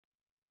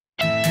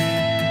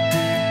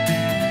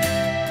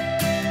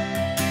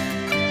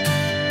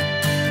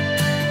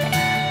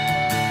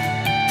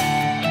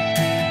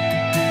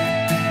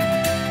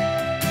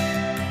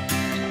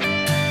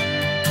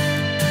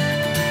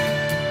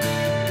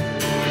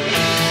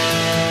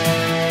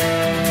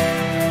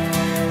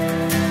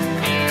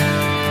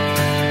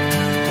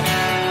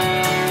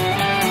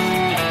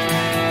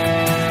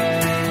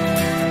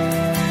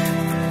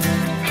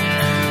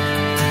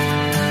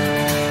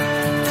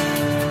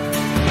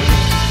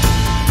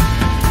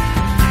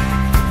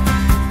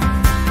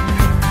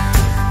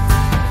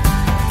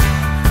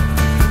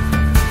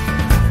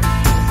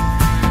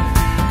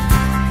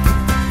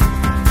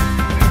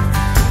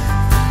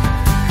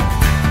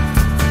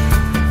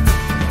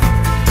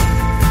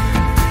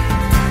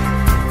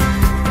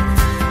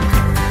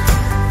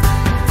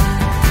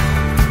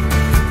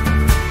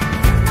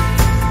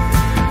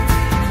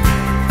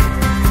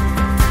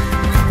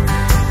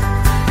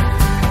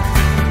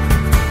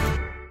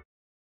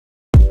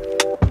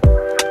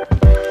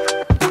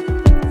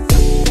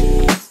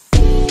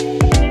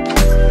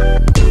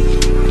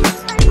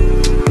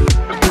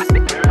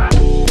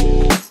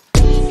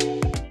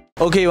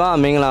Okay ပါ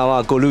မင်္ဂလာပါ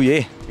ကိုလူရေ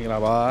မင်္ဂလာ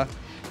ပါ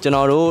ကျွန်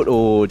တော်တို့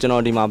ကျွန်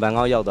တော်ဒီမှာဘန်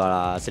ကောက်ရောက်သွား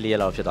တာ14ရက်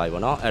လောက်ဖြစ်သွားပြီ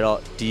ပေါ့နော်အဲ့တော့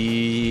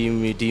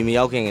ဒီမ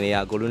ရောက်ခင်ကလေးက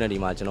ကိုလူနဲ့ဒီ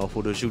မှာကျွန်တော်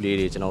photoshoot လေး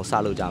တွေကျွန်တော်စ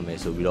လုပ်ကြမယ်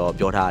ဆိုပြီးတော့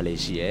ပြောထားလေး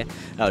ရှိရဲ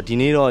အဲ့တော့ဒီ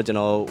နေ့တော့ကျွန်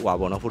တော်ဟိုပါ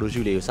ပေါ့နော်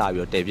photoshoot လေးကိုစပြီး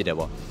တော့တည်ပြစ်တယ်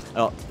ပေါ့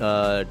အဲ့တော့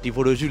ဒီ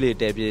photoshoot လေး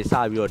တည်ပြစ်စ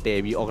ပြီးတော့တည်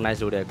ပြီး organize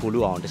လုပ်တဲ့ကိုလူ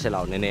အောင်တစ်ချက်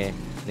လောက်နည်းန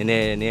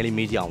ည်းလေး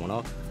မေးကြည့်အောင်ပေါ့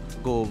နော်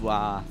ကိုပါ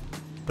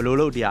ဘယ်လို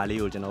လုပ်တရားလေး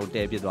ကိုကျွန်တော်တ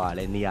ည်ပြစ်သွားရ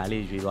လဲနေရာ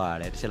လေးရွေးသွားရ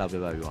လဲတစ်ချက်လောက်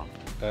ပြောပြပြပါ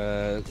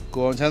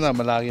ကိုအောင်ချမ်းသာ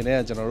မလာခင်တည်း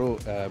ကကျွန်တော်တို့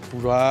ဘူ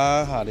ရွာ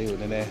ဟာလေးကို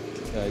နည်းနည်း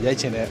ရိုက်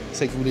ချင်တဲ့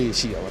စိတ်ကူးလေး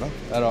ရှိရပါတော့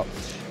အဲ့တော့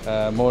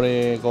မော်ဒ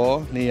ယ်ကော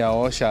နေရာ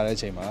ရောရှာတဲ့အ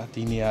ချိန်မှာ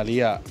ဒီနေရာ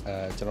လေးက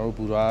ကျွန်တော်တို့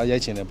ဘူရွာရို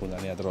က်ချင်တဲ့ပုံစံ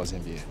လေးကတော်တော်အဆ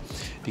င်ပြေတယ်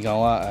ဒီကောင်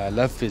က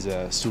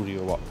LovePixels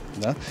Studio ပေါ့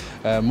နော်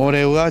မော်ဒ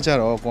ယ်ကကြ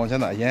တော့ကိုအောင်ချ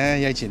မ်းသာအရန်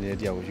ရိုက်ချင်တဲ့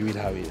တရားကိုရွေး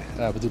ထားပေးတယ်အဲ့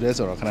ဒါဘယ်သူလဲ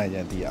ဆိုတော့ခဏရ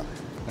န်သိရအောင်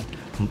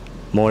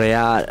မော်ဒယ်က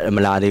မ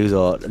လာသေးဘူး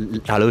ဆိုတော့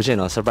ဒါလို့ရှိရင်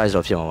တော့ surprise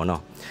တော့ဖြစ်မှာပေါ့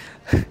နော်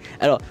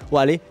အဲ့တော့ဟို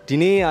ပါလေဒီ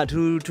နေ့က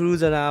ထူး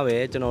ဆန်းပဲ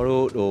ကျွန်တော်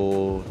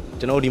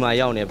တို့ဒီမှာ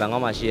ရောက်နေဘန်ကော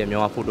က်မှာရှိတဲ့မြ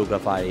န်မာ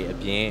photographer တွေအ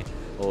ပြင်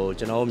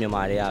ကျွန်တော်တို့မြန်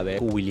မာတွေကပဲ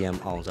ကို William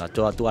Aung ဆိုတာ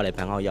သူကလည်းဘ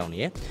န်ကောက်ရောက်နေ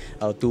ရယ်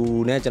သူ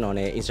နဲ့ကျွန်တော်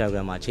နဲ့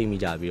Instagram မှာချိန်မိ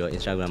ကြပြီးတော့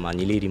Instagram မှာ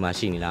ညီလေးဒီမှာ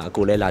ရှိနေလားအ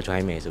ကိုလည်းလာ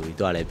join မယ်ဆိုပြီး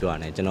သူကလည်းပြောရ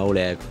တယ်ကျွန်တော်တို့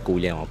လည်းကို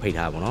William အောင်ဖိတ်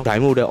ထားပါတော့ join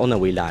ဖို့အတွက် on the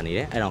way လာနေတ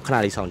ယ်အဲ့တော့ခဏ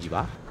လေးစောင့်ကြည့်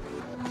ပါ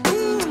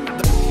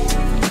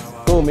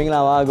ကိုမင်္ဂ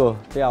လာပါကို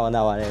တရားဝန်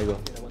သားပါတယ်ကို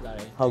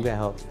ဟုတ်ကဲ့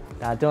ဟုတ်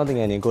ဒါကျွန်တော်တင်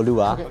ငယ်နေကိုလူ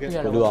ပါ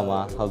ကိုလူအောင်ပါ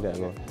ဟုတ်ကဲ့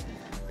ကို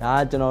ဒါ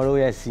ကျွန်တော်တို့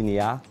ရဲ့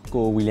senior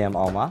ကို William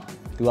Aung ပါ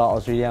သူက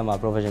Australia မှာ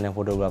professional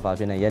photographer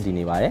ဖြစ်နေရက်တည်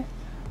နေပါတယ်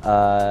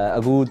အ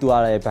ခုသူက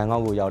လည်းဘန်ကော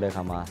က်ကိုရောက်တဲ့အ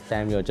ခါမှာတ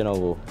န်းပြီးတော့ကျွန်တော်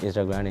ကို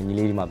Instagram နဲ့ညီ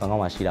လေးဒီမှာဘန်ကော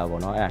က်မှာရှိတာ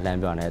ပေါ့နော်အဲ့ဒါလှမ်း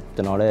ပြောရတယ်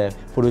ကျွန်တော်လည်း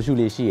photoshoot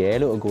လေးရှိရဲ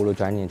လို့အကိုလို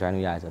join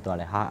လို့ရတယ်ဆိုတော့သူက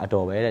လည်းဟာအ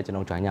တော်ပဲတဲ့ကျွန်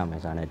တော် join ရမ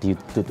ယ်ဆိုတာနဲ့ဒီ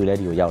သူလည်း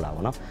ဒီကိုရောက်လာ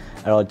ပေါ့နော်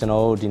အဲ့တော့ကျွန်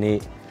တော်တို့ဒီနေ့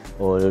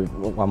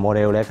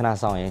model ကိုလည်းခဏ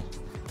စောင့်ရင်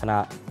ခဏ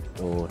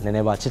နည်းန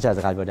ည်းပါချစ်စ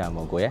ကားပြောကြ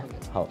မှာကိုရ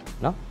ဟုတ်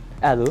နော်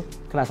အဲ့ဒါဆို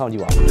ခဏစောင့်ကြ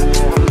ည့်ပါဦး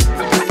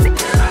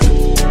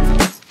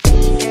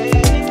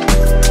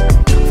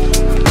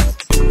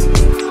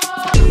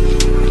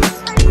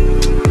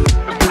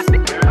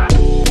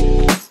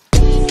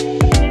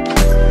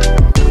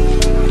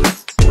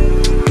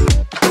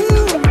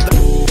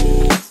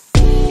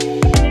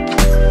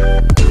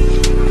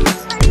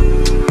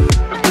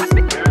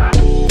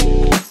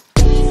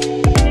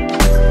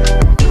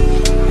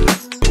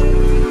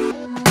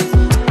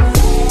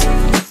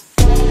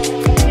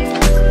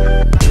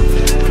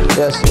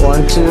Yes,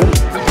 1, 2.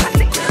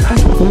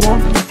 Come on.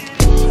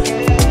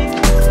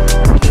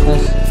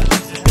 Yes.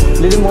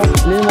 Little more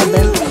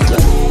bend.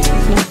 Yes.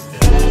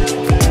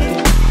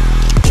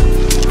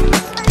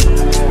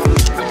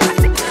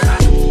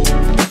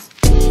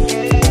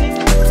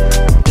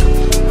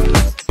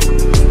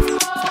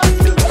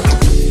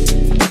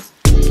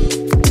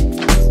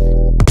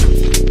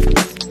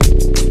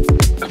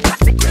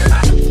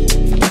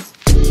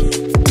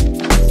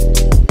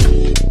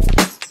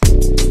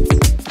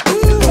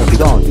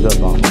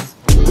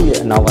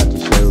 Now what to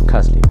share with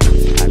custody?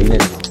 I need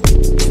it.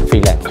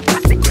 Feel like.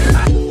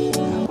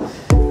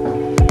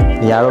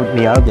 Niaro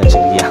ပြန်ချိ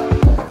န်ပြ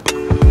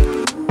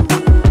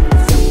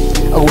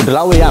အခုဒီ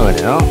လောက်ဝေးရမယ်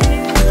နော်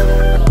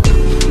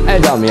အဲ့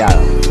ကြောင့်မရ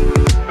တော့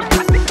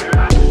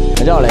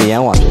အဲ့ကြောင့်လည်းရ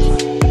မ်းဝါဖြစ်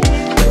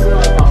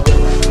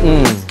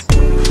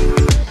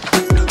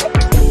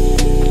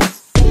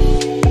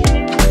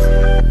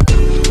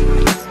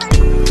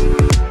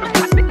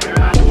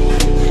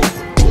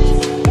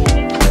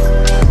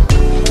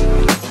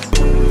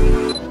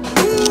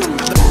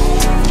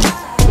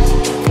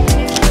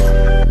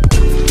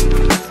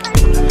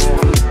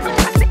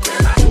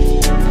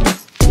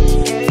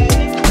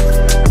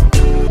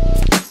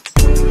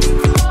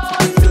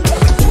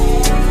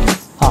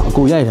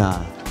ကိုရိုက်တာ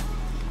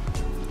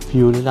ဗီဒီ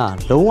ယိုလေးလား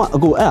လုံးဝအ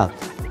ကိုအဲ့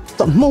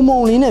ဒါမှုံ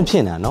လေးနဲ့ဖြ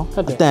စ်နေတာနော်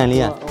အတန်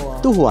လေးက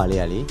သူ့ဟိုဟာ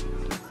လေးကလေ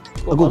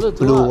အခုဘ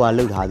ယ်လိုဟာ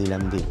လောက်ထားသေးလဲ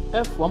မသိ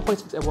F1.6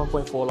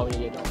 F1.4 လောက်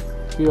ရေးတော့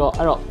ပြီးတော့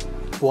အဲ့တော့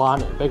ဝါ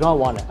နဲ့ background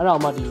ဝါနဲ့အဲ့တော့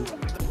မှဒီ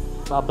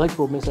Black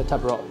Burmese ထပ်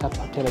ပြီးတော့ထပ်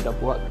ထည့်လိုက်တော့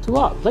သူက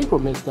Black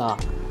Burmese က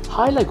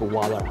highlight ကို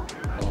ဝါသွားတာ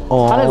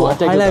highlight ကို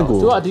attack လုပ်တာ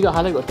သူကအဓိက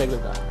highlight ကို attack လု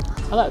ပ်တာ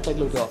highlight attack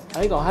လုပ်တော့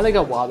အဲ့ကောင် highlight က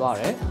ဝါသွား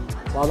တယ်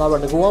ဝါသွားတော့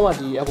ငကိုကမှ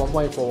ဒီ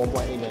F1.4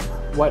 1.8 နဲ့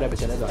white ပဲ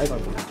ချက်နေဆိုအဲ့ကော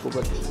င်ကို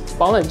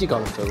ပေါင်းလိုက်ကြည့်ကော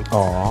င်းလို့ဆို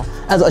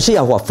အဲ့ဆိုအရှိရ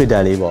ဟို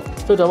filter လေးပေါ့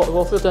filter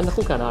ပေါ့ filter နှစ်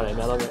ခုခံထားတယ်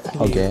များတော့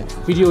ဟုတ်ကဲ့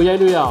ဗီဒီယိုရိုက်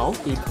လို့ရအောင်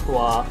ဒီဟို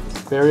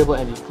variable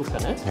and proof ခံ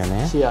တယ်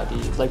ရှေ့ကဒီ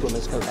Black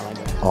Burmese ကိုခံလိုက်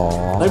တယ်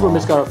Black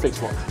Burmese ကတော့ fix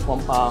ပေါ့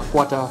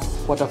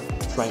quarter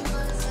frame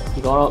ဒီ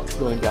ကတော့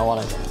လိုရင်ပြောင်းသွား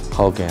လိုက်တယ်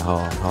ဟုတ်ကဲ့ဟု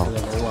တ်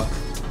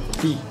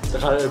ပြီးတ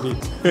ခါလေးပြီး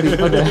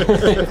ဟုတ်တယ်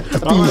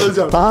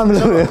ဘာမှမ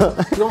လုပ်ရ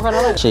ဘူးခံ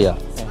ထားလိုက်ရှေ့ရ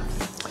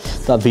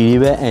ဒါဗီဒီယို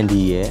ပဲ ND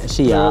ရဲ့အ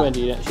ရှိရ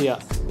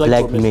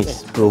Black Mix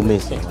Pro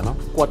Mix ပေါ့နော်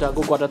quarter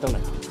တုံးတ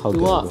ယ်ဟုတ်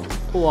ကဲ့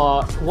ဟို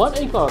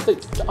1.8ကတော့တိတ်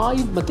အား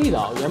မသိ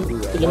တာရမ်းမ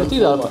သိ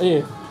တာပေါ့အေး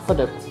ဟုတ်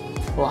တယ်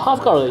ဟို half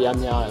ကတော့ရမ်း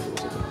များတယ်ဆို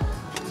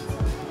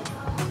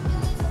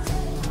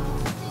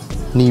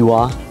နီ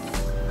ဝါ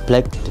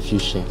Black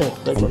Diffusion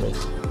Black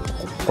Burmese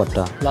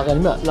quarter လာကန်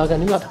ဒီမှာ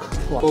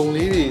ပုံ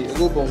လေးတွေအ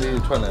ခုပုံလေး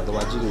တွေထွက်လာ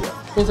တော့ကြည့်လို့ရ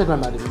Instagram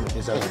မှာတည်း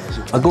Instagram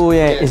ရှိ အခု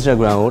ရဲ့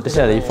Instagram ကိုတစ်ချ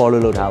က်လေး follow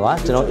လုပ်ထားပါ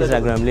ကျွန်တော်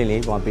Instagram link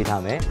လေးကျွန်တော်ပေး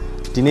ထားမယ်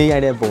ဒီနေ့ရို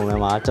က်တဲ့ပုံထဲ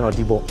မှာကျွန်တော်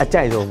ဒီပုံအ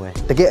ကြိုက်ဆုံးပဲ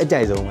တကယ်အ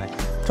ကြိုက်ဆုံးပဲ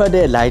ထွက်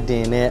တဲ့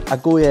lighting နဲ့အ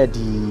ခုရဲ့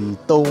ဒီ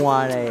တုံး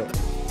သွားတဲ့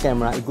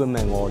camera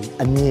equipment ကို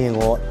အမြင်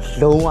ကို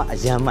လုံးဝအ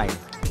ယမ်းမိုက်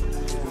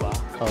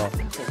ဟုတ်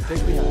သိ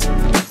ပြီ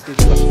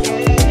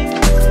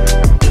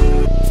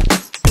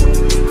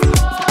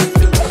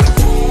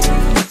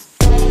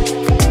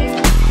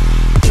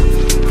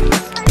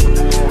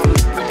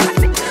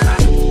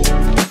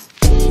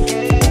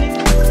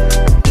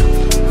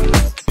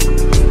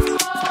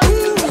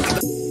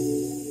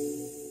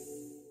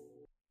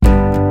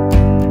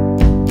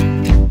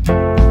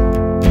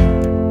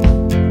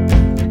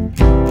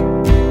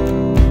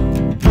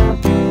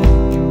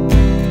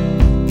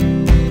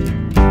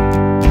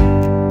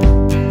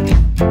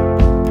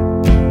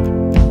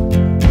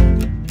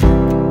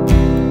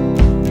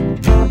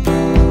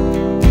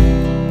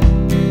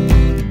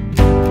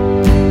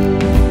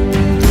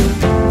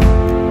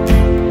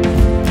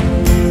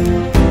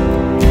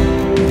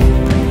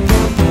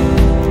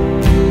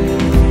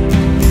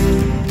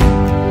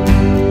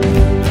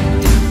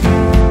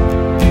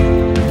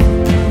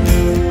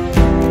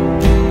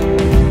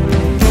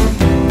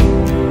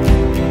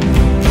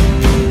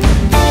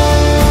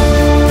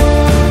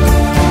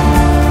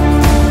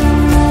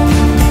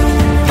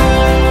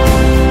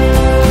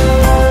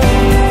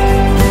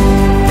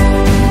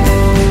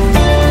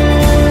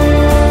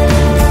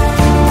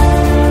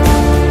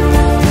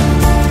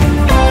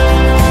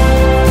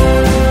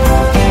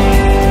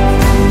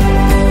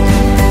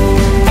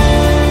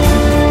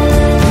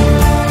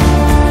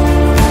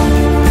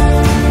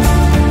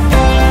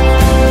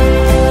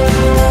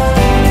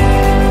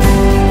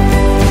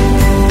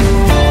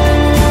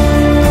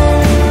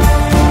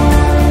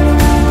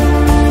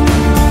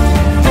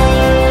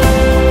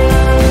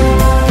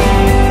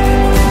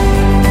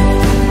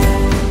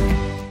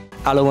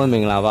အားလုံးပဲမ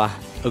င်္ဂလာပါ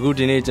အခု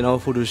ဒီနေ့ကျွန်တော်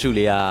photo shoot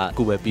လေးကအ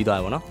ခုပဲပြီးသွား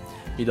ပြီပေါ့နော်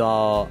ပြီး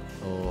တော့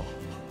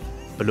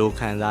ဘယ်လို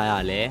ခံစားရ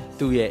လဲ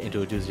သူ့ရဲ့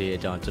introduce လေးအ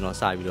ကြောင်းကျွန်တော်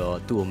စပြီးတော့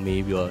သူ့ကို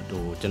မေးပြီးတော့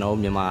ကျွန်တော်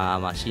မြန်မာ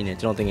မှာရှိနေ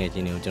ကျွန်တော်တကယ်ချ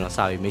င်းတွေကိုကျွန်တော်စ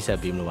ပြီးမိတ်ဆက်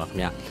ပေးမလို့ပါခင်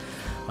ဗျ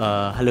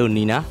hello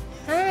Nina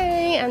Hi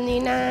I'm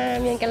Nina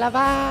မင်္ဂလာ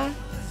ပါ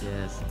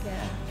Yes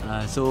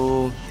so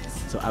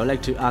I would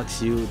like to ask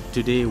you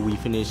today we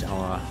finished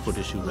our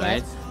photo shoot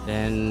right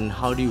then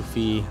how do you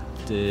feel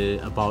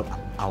about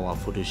our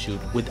photo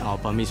shoot with our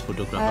Burmese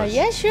photographers?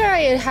 Yeah, sure.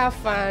 I have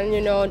fun.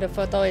 You know, the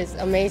photo is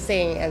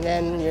amazing, and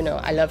then you know,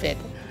 I love it.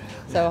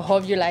 So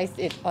hope you like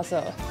it also.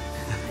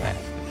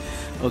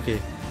 Okay.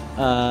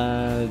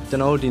 ကျွ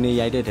န်တော်ဒီနေ့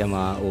ရိုက်တဲ့ထဲ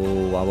မှာဟို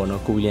ပါဘော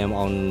နော်ကို William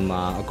Aung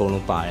မှာအကုန်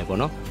လုံးပါတယ်ပေါ့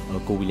နော်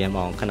ကို William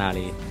Aung ခဏ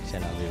လေးဆ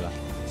က်လာပေးပါ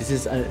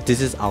This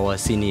is our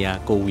senior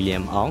Ko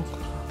William Aung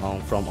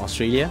from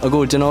Australia အခု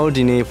ကျွန်တော်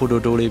ဒီနေ့ photo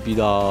tour လေးပြီး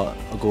တော့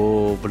အခု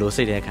ဘယ်လို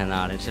စိတ်ထဲခံ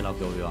စားရလဲတစ်ချက်လောက်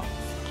ပြောပြပါ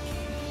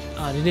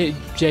ဒီနေ့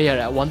ပြည့်ရ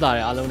တာဝမ်းသာတ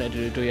ယ်အားလုံးနဲ့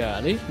တွေ့ရတာ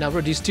လေနောက်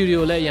ပြီးဒီ studio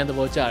လည်းအရင်သ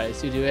ဘောကျတယ်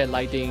studio ရဲ့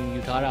lighting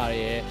ယူထားတာ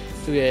တွေ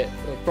သူ့ရဲ့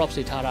props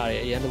တွေထားတာတွေ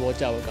အရင်သဘော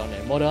ကျဖို့ကောင်းတ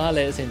ယ် model ကလ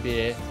ည်းအဆင်ပြေ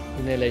တယ်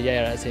ဒီနေ့လည်းရိုက်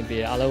ရတာအဆင်ပြေ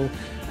တယ်အားလုံး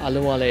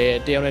ကလည်း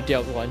တယောက်နဲ့တယော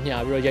က်ညှာ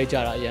ပြီးတော့ရိုက်ကြ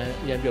တာအ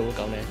ရင်ပြောဖို့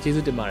ကောင်းတယ်ကျေး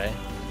ဇူးတင်ပါတယ်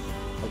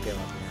ဟုတ်ကဲ့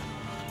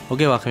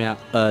ပါခင်ဗျာ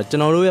ကျွ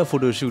န်တော်တို့ရဲ့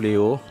photo shoot လေး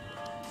ကို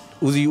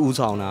ဦးစီးဦး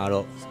ဆောင်တာက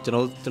တော့ကျွန်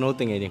တော်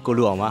တင်ငယ်ချင်းကို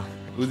လူအောင်ပါ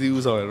ဦးစီး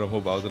ဦးဆောင်ရတော့မဟု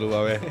တ်ပါဘူးသူတို့ပါ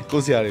ပဲ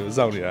ကိုဆရာတွေကို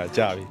စောင့်နေတာ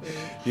ကြာပြီ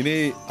ဒီ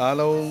နေ့အား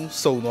လုံး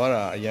စုံသွား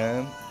တာအရန်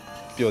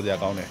ပျော်စရာ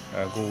ကောင်းတယ်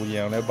ကို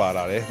ရံလည်းပါ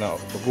လာတယ်နောက်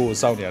ကို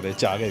စောင့်နေရတယ်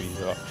ကြာခဲ့ပြီ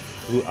ဆိုတော့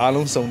အခုအား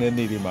လုံးစုံတဲ့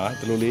နေ့ဒီမှာ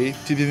ဒီလိုလေး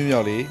ဖြည်းဖြည်း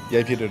မြောက်လေး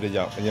ရိုက်ဖြစ်တဲ့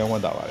ကြောင့်အရန်ဝ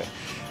မ်းသာပါတယ်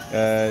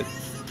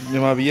မြ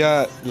န်မာပြည်က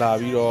လာ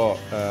ပြီးတော့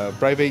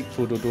private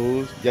photo tour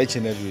ရိုက်ချ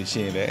င်တဲ့လူတွေ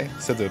ရှိရင်လည်း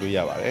ဆက်သွယ်လို့ရ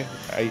ပါတယ်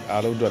အဲ့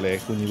အားလုံးအတွက်လည်း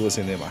ကူညီဖို့အဆ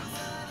င်သင့်ပါ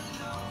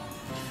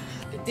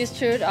This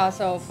shoot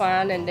also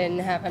fun, and then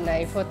have a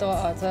nice photo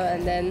also,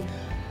 and then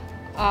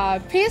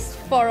please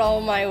follow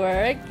my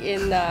work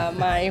in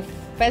my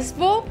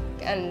Facebook,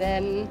 and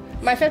then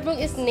my Facebook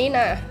is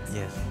Nina.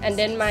 Yes. And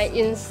then my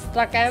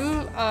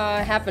Instagram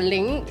have a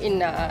link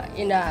in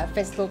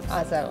Facebook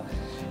also.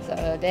 So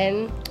then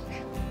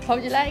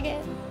hope you like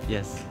it.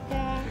 Yes.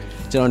 Yeah.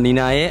 ကျွန်တော်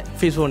Nina ရဲ့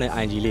Facebook နဲ့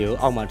IG လေးကို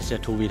အောက်မှာတစ်ချ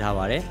က်ထိုးပေးထား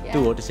ပါတယ်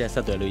သူ့ကိုတစ်ချက်ဆ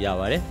က်သွယ်လို့ရ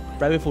ပါတယ်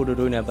private photo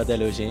တို့နဲ့ပတ်သက်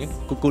လို့ရှိရင်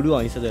ကိုလူအော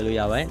င်ကြီးဆက်သွယ်လို့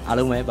ရပါတယ်အား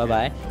လုံးပဲ bye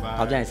bye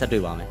နောက်ကြရင်ဆက်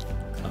တွေ့ပါမယ်